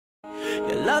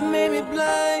Your love made me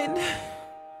blind.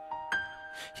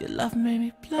 Your love made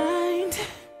me blind.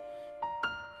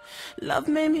 Love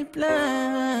made me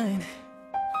blind.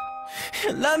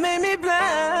 Your love made me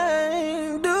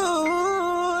blind.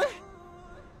 Ooh.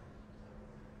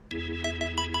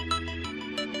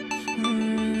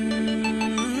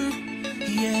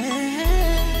 Yeah.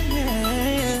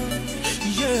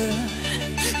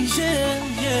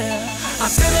 I'm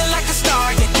feeling like a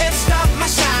star, you can't stop my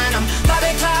shine. I'm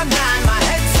flying cloud nine, my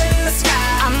head's in the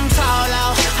sky. I'm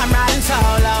solo, I'm riding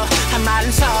solo, I'm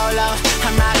riding solo,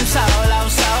 I'm riding solo,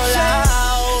 solo.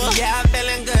 Yeah, I'm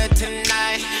feeling good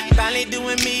tonight. Finally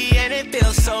doing me and it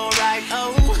feels so right.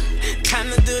 Oh,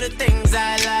 time to do the things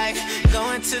I like.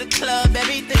 Going to the club,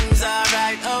 everything's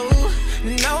alright. Oh,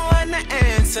 no one to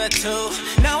answer to,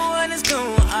 no one is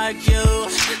gonna argue,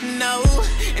 no.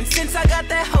 And since I got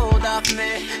that hold off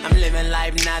me, I'm living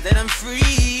life now that I'm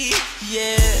free,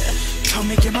 yeah. Told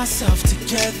me get myself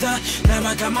together, now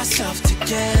I got myself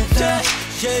together,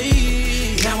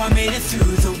 yeah. Now I made it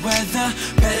through the weather,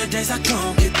 better days are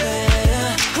gonna get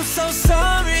better. I'm so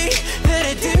sorry that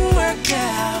it didn't work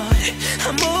out,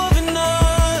 I'm moving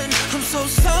on. I'm so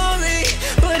sorry,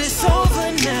 but it's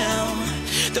over now.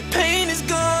 The pain is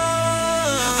gone.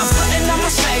 I'm putting on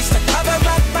my shades to cover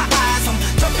up my eyes. I'm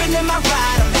jumping in my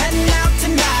ride, I'm heading out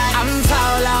tonight. I'm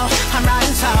solo, I'm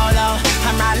riding solo,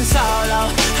 I'm riding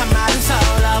solo, I'm riding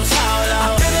solo, solo.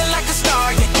 I'm feeling like a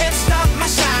star, you can't stop my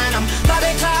shine. I'm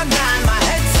flying cloud nine, my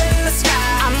head's in the sky.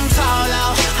 I'm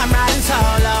solo, I'm riding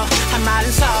solo, I'm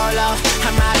riding solo,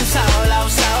 I'm riding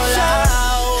solo, solo.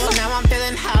 Now I'm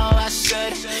feeling how I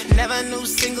should. Never knew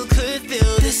single could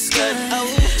feel this good. Oh,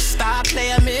 star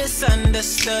player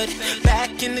misunderstood.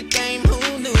 Back in the game, who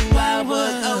knew I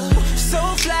would? Oh, so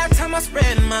fly time I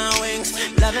spread my wings.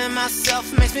 Loving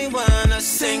myself makes me wanna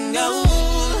sing. Oh,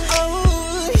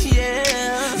 oh, yeah.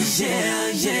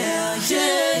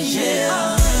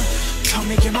 Yeah. Told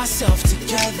me get myself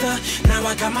together, now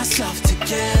I got myself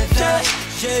together,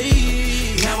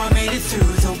 yeah. Now I made it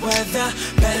through the weather,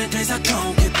 better days are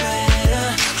gonna get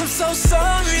better. I'm so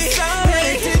sorry that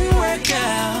it didn't work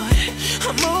out,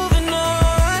 I'm moving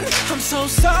on. I'm so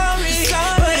sorry,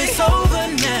 but it's over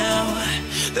now.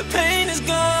 The pain is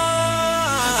gone.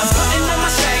 I'm putting on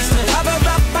my shades to cover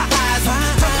up my eyes. I'm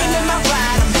jumping in my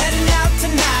ride, I'm heading out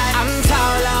tonight. I'm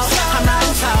solo, I'm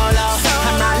riding solo,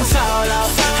 I'm riding solo,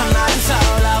 I'm riding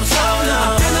solo, solo.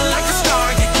 I'm feeling like a star,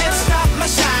 you can't stop my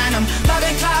shine. I'm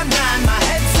flying cloud nine, my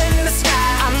head's in the sky.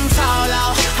 I'm solo,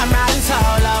 I'm riding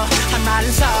solo, I'm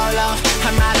riding solo,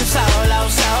 I'm riding solo,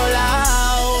 solo.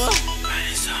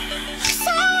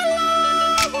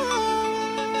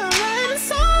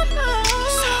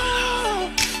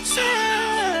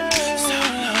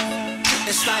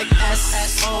 It's like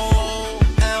S-S-O-L-O,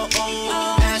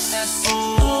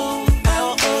 S-S-O-L-O,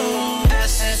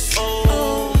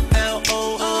 S-S-O-L-O.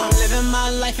 I'm living my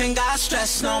life, ain't got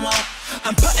stress no more.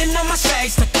 I'm putting on my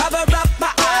shades to cover up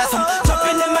my eyes. I'm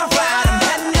jumping in my ride, I'm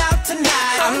heading out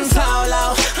tonight. I'm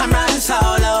solo, I'm riding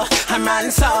solo, I'm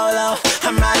riding solo,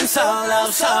 I'm riding solo,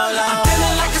 solo. I'm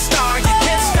feeling like a star, you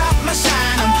can't stop my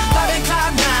shine. I'm flying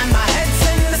cloud nine, my head's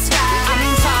in the sky.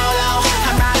 I'm solo,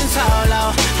 I'm riding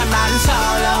solo, I'm riding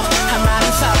solo, I'm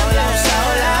riding solo,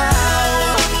 solo.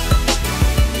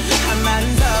 I'm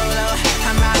riding solo,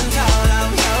 I'm riding solo,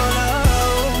 solo.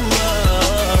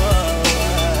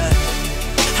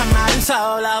 I'm riding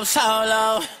solo,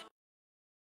 solo.